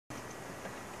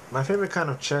My favorite kind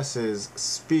of chess is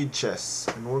speed chess,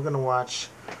 and we're gonna watch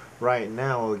right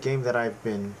now a game that I've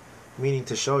been meaning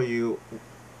to show you.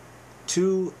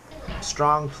 Two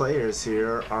strong players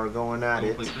here are going at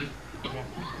it.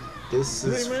 This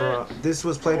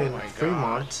was played in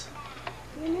Fremont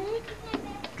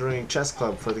during chess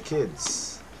club for the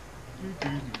kids.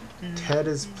 Ted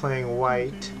is playing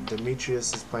white,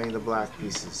 Demetrius is playing the black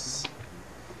pieces.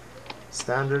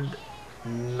 Standard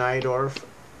Najdorf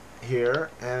here,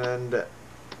 and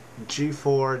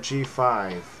g4,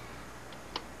 g5.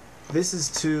 This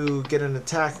is to get an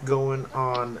attack going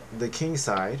on the king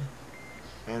side,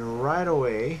 and right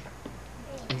away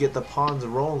you get the pawns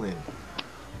rolling.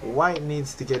 White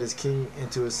needs to get his king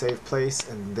into a safe place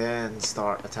and then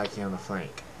start attacking on the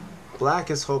flank.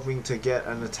 Black is hoping to get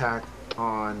an attack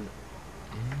on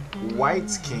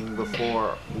White's king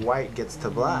before White gets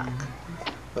to black.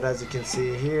 But as you can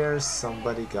see here,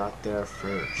 somebody got there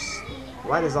first.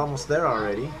 White is almost there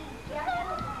already.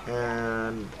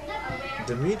 And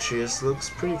Demetrius looks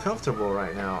pretty comfortable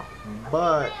right now.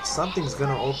 But something's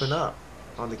going to open up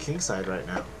on the king side right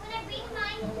now.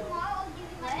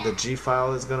 The G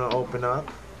file is going to open up.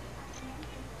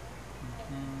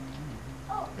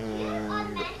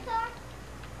 And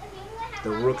the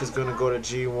rook is going to go to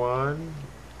G1.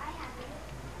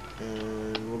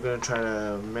 And we're going to try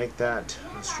to make that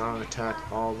a strong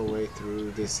attack all the way through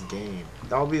this game.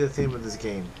 That will be the theme of this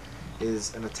game,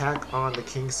 is an attack on the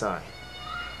king side.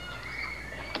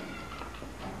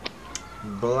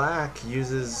 Black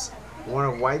uses one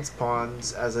of White's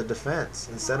pawns as a defense.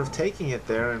 Instead of taking it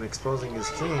there and exposing his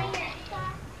king,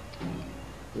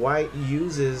 White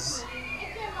uses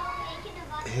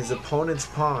his opponent's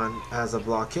pawn as a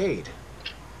blockade.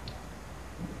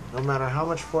 No matter how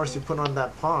much force you put on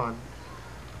that pawn,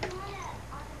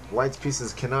 White's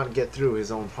pieces cannot get through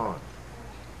his own pawn.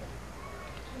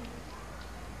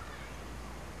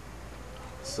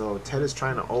 So Ted is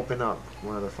trying to open up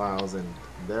one of the files, and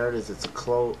there it is.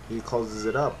 He closes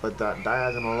it up, but that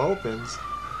diagonal opens,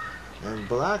 and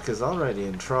Black is already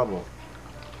in trouble.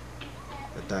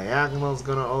 The diagonal is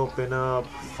gonna open up,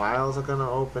 files are gonna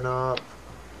open up,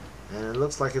 and it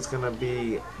looks like it's gonna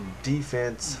be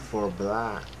defense for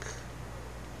Black.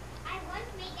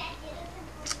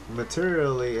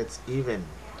 Materially, it's even.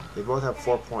 They both have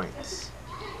 4 points.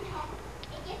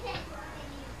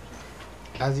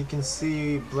 As you can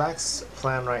see, Black's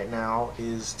plan right now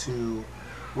is to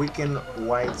weaken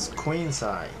White's queen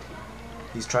side.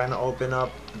 He's trying to open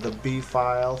up the B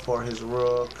file for his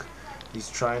rook. He's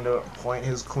trying to point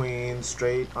his queen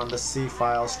straight on the C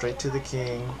file, straight to the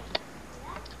king,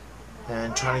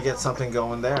 and trying to get something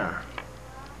going there.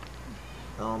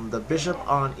 The bishop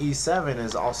on E7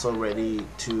 is also ready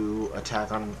to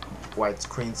attack on White's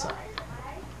queen side.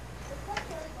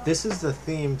 This is the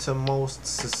theme to most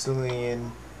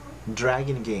Sicilian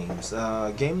dragon games.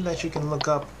 A game that you can look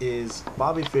up is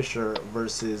Bobby Fischer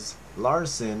versus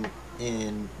Larsen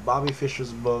in Bobby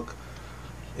Fischer's book,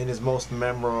 in his most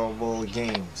memorable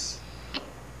games,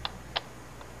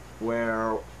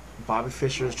 where Bobby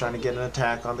Fischer is trying to get an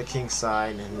attack on the king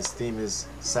side, and his theme is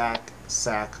sack,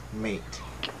 sack, mate.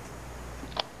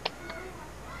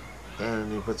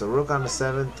 And he puts a rook on the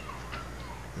 7th,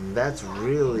 and that's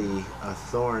really a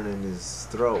thorn in his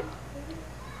throat.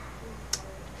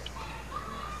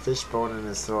 Fishbone in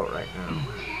his throat right now.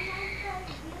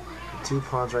 The 2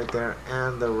 pawns right there,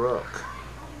 and the rook.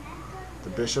 The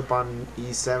bishop on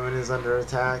E7 is under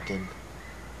attack, and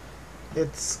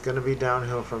it's gonna be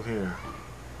downhill from here.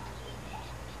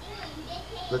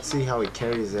 Let's see how he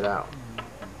carries it out.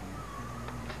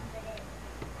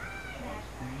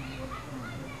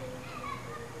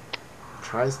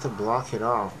 Tries to block it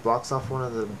off, blocks off one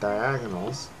of the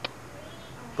diagonals,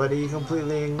 but he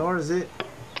completely ignores it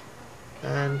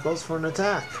and goes for an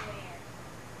attack.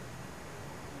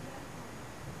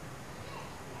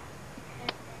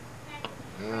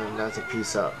 And that's a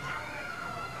piece up.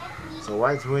 So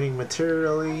White's winning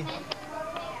materially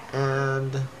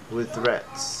and with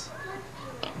threats.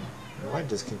 And White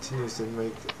just continues to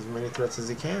make as many threats as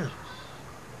he can.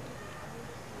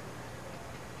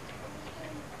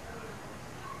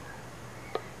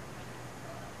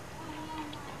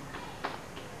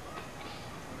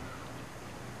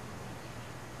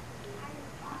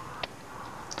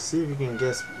 See if you can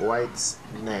guess White's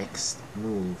next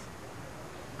move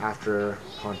after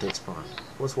pawn takes pawn.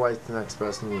 What's White's next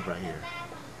best move right here?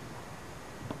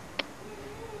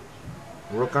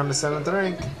 Rook on the 7th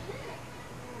rank.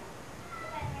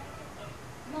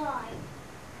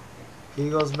 He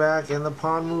goes back and the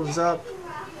pawn moves up.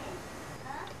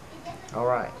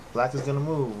 Alright, Black is going to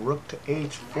move. Rook to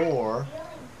H4.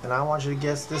 And I want you to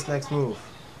guess this next move.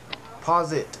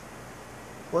 Pause it.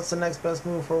 What's the next best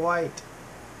move for white?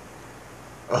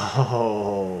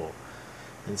 Oh.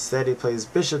 Instead he plays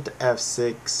bishop to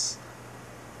f6.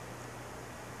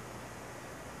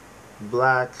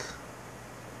 Black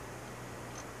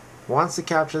wants to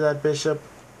capture that bishop,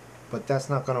 but that's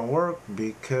not going to work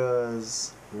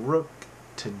because rook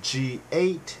to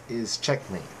g8 is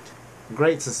checkmate.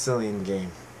 Great Sicilian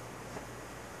game.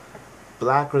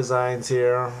 Black resigns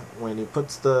here. When he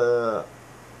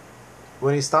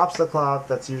stops the clock,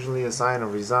 that's usually a sign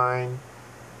of resign,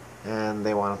 and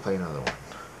they want to play another one.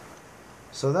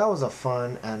 So that was a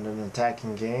fun and an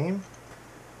attacking game.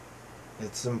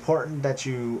 It's important that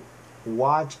you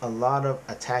watch a lot of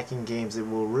attacking games. It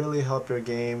will really help your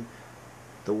game.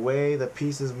 The way the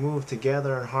pieces move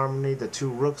together in harmony, the two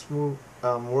rooks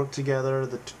work together,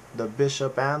 the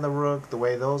bishop and the rook, the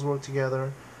way those work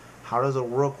together. How does a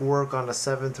rook work on the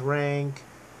 7th rank?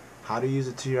 How to use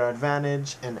it to your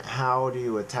advantage, and how do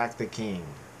you attack the king?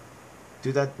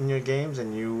 Do that in your games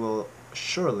and you will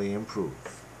surely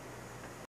improve.